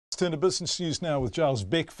turn to business news now with Giles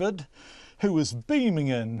Beckford, who is beaming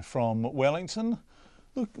in from Wellington.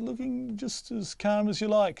 Looking just as calm as you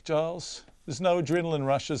like, Giles. There's no adrenaline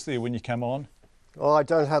rushes there when you come on. Oh, I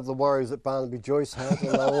don't have the worries that Barnaby Joyce had,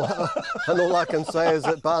 and all I can say is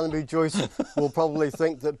that Barnaby Joyce will probably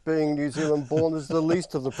think that being New Zealand born is the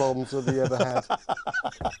least of the problems that he ever had.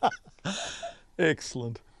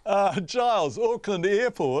 Excellent. Giles, Auckland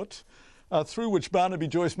Airport, through which Barnaby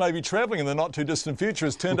Joyce may be travelling in the not too distant future,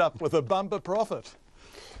 has turned up with a bumper profit.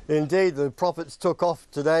 Indeed, the profits took off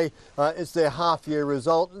today. It's their half-year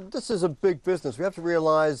result. This is a big business. We have to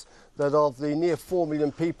realise that of the near 4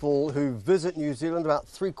 million people who visit New Zealand, about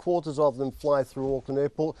 3/4 of them fly through Auckland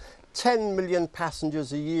Airport. 10 million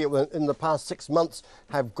passengers a year in the past 6 months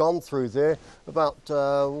have gone through there. About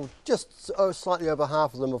slightly over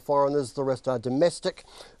half of them are foreigners, the rest are domestic.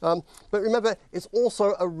 But remember, it's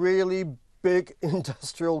also a really big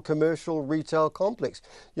industrial, commercial, retail complex.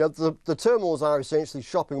 You know, the terminals are essentially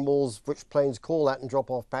shopping malls which planes call at and drop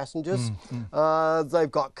off passengers.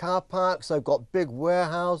 They've got car parks, they've got big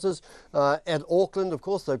warehouses. At Auckland, of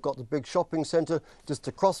course, they've got the big shopping centre just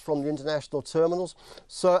across from the international terminals.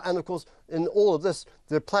 And of course, in all of this,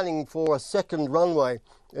 they're planning for a second runway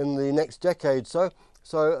in the next decade. So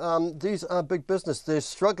these are big business. They're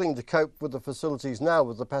struggling to cope with the facilities now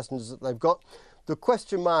with the passengers that they've got. The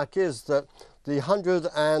question mark is that the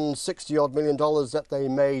 $160-odd million that they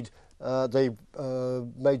made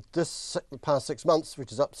this past 6 months,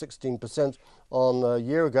 which is up 16% on a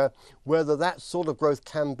year ago, whether that sort of growth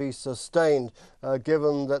can be sustained,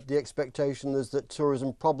 given that the expectation is that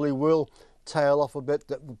tourism probably will tail off a bit,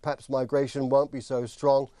 that perhaps migration won't be so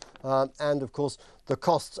strong, and of course the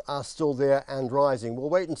costs are still there and rising. We'll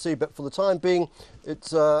wait and see, but for the time being,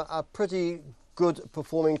 it's a pretty good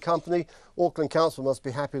performing company. Auckland Council must be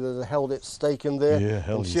happy that it held its stake in there. Yeah,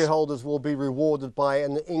 and shareholders will be rewarded by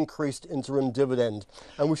an increased interim dividend.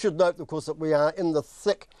 And we should note, of course, that we are in the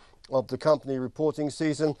thick of the company reporting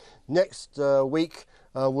season. Next week,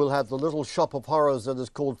 we'll have the little shop of horrors that is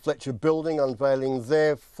called Fletcher Building unveiling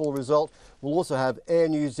their full result. We'll also have Air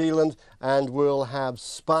New Zealand, and we'll have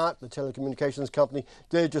Spark, the telecommunications company.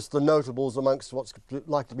 They're just the notables amongst what's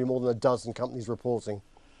likely to be more than a dozen companies reporting.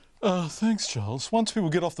 Thanks, Charles. Once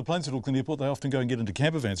people get off the planes at Auckland Airport, they often go and get into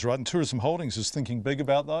camper vans, right? And Tourism Holdings is thinking big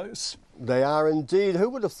about those. They are indeed. Who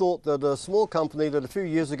would have thought that a small company that a few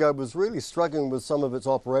years ago was really struggling with some of its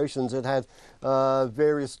operations, it had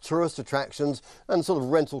various tourist attractions and sort of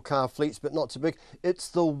rental car fleets, but not too big. It's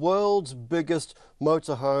the world's biggest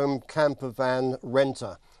motorhome camper van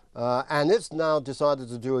renter. And it's now decided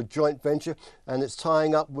to do a joint venture, and it's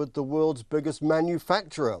tying up with the world's biggest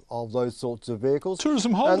manufacturer of those sorts of vehicles.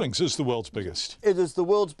 Tourism Holdings is the world's biggest. It is the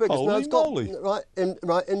world's biggest. Holy moly.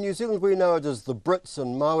 In New Zealand, we know it as the Brits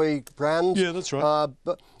and Maui brand. Yeah, that's right.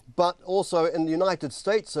 But also in the United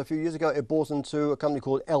States, a few years ago, it bought into a company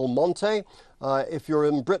called El Monte. If you're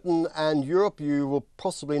in Britain and Europe, you will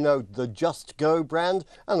possibly know the Just Go brand,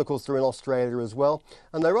 and of course they're in Australia as well.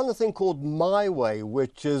 And they run a thing called My Way,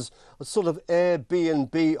 which is a sort of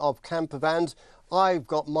Airbnb of camper vans. I've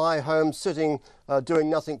got my home sitting doing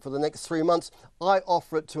nothing for the next 3 months. I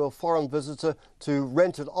offer it to a foreign visitor to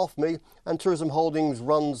rent it off me, and Tourism Holdings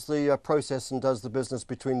runs the process and does the business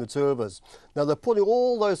between the two of us. Now they're putting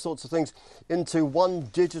all those sorts of things into one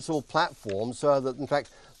digital platform so that in fact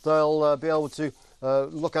they'll be able to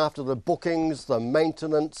look after the bookings, the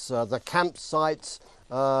maintenance, the campsites,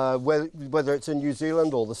 whether it's in New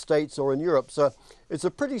Zealand or the States or in Europe. So it's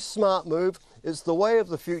a pretty smart move. It's the way of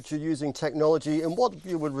the future using technology in what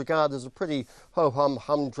you would regard as a pretty ho-hum,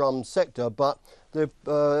 humdrum sector, but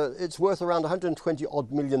it's worth around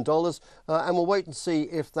 $120-odd million, and we'll wait and see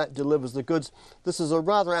if that delivers the goods. This is a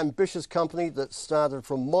rather ambitious company that started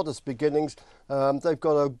from modest beginnings. They've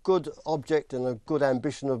got a good object and a good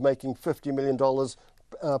ambition of making $50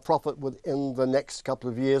 million profit within the next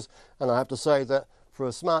couple of years, and I have to say that for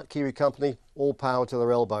a smart Kiwi company, all power to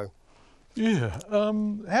their elbow. Yeah.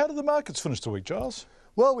 How did the markets finish the week, Giles?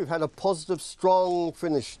 Well, we've had a positive, strong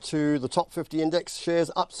finish to the top 50 index. Shares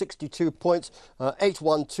up 62 points,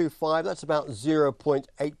 8125. That's about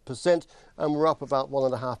 0.8%, and we're up about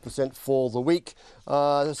 1.5% for the week.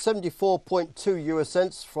 74.2 US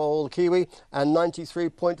cents for the Kiwi and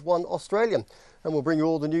 93.1 Australian. And we'll bring you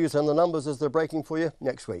all the news and the numbers as they're breaking for you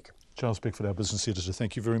next week. Giles Beckford, our business editor.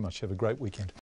 Thank you very much. Have a great weekend.